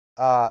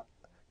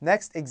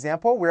next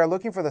example, we are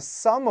looking for the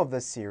sum of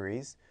the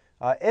series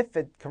if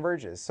it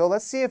converges. So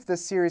let's see if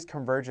this series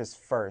converges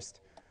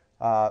first.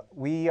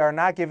 We are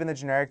not given the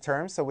generic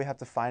term, so we have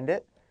to find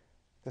it.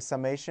 The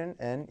summation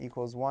n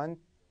equals 1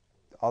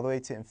 all the way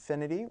to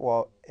infinity.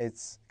 Well,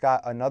 it's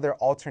got another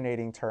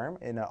alternating term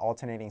in an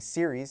alternating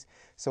series,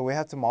 so we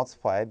have to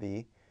multiply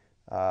the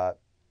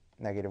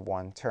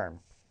 -1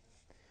 term.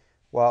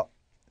 Well,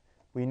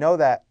 we know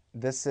that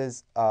this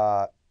is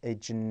a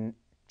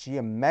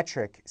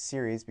geometric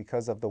series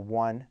because of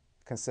the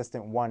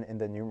consistent 1 in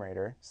the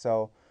numerator.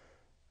 So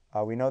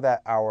we know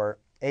that our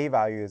a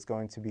value is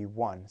going to be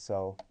 1.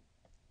 So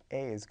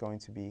a is going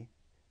to be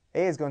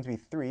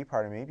 3,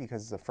 pardon me,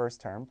 because it's the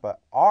first term,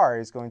 but r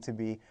is going to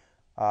be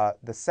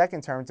the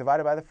second term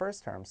divided by the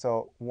first term.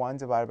 So 1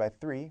 divided by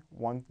 3,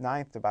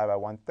 1/9 divided by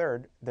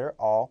 1/3, they're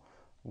all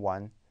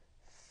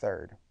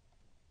 1/3.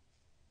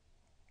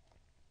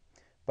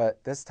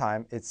 But this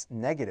time it's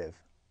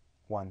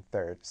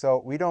 -1/3. So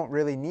we don't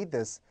really need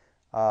this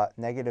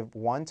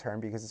 -1 term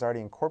because it's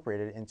already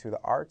incorporated into the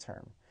r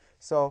term.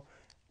 So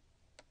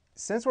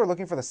since we're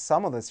looking for the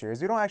sum of the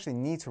series, we don't actually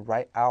need to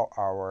write out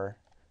our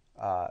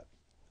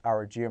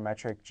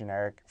geometric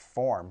generic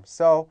form.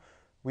 So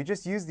we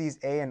just use these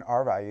a and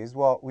r values.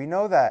 Well, we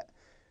know that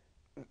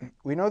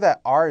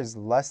r is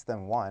less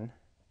than 1,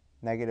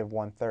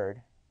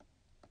 -1/3.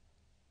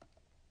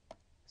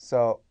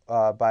 So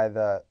by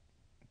the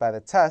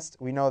test,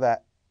 we know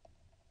that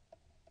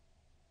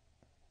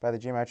by the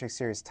geometric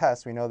series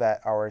test, we know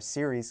that our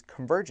series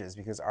converges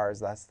because r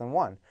is less than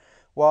 1.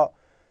 Well,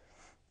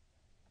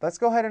 let's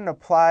go ahead and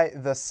apply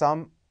the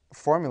sum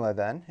formula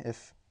then.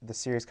 If the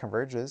series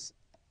converges,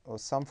 well,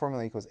 sum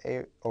formula equals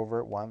a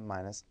over 1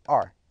 minus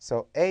r.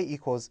 So a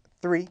equals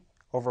 3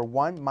 over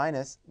 1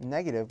 minus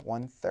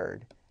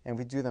 -1/3. And if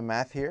we do the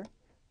math here,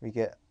 we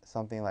get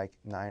something like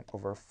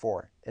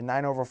 9/4. And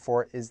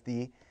 9/4 is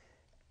the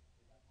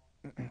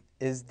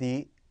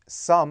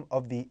sum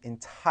of the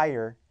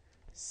entire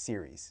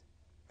series.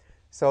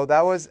 So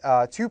that was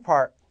a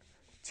two-part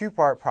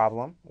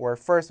problem where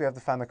first we have to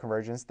find the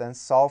convergence, then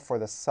solve for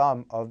the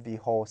sum of the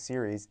whole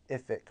series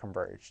if it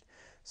converged.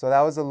 So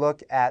that was a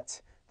look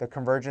at the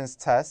convergence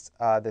test,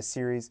 the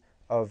series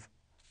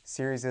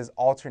is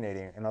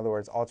alternating, in other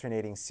words,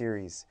 alternating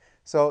series.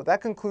 So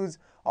that concludes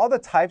all the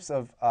types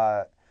of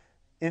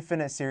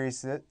infinite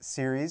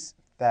series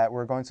that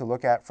we're going to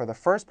look at for the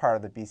first part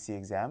of the BC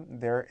exam.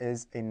 There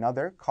is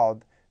another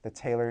called the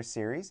Taylor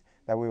series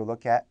that we will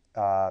look at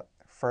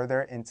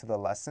further into the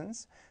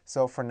lessons.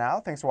 So for now,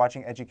 thanks for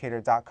watching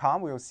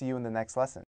Educator.com. We will see you in the next lesson.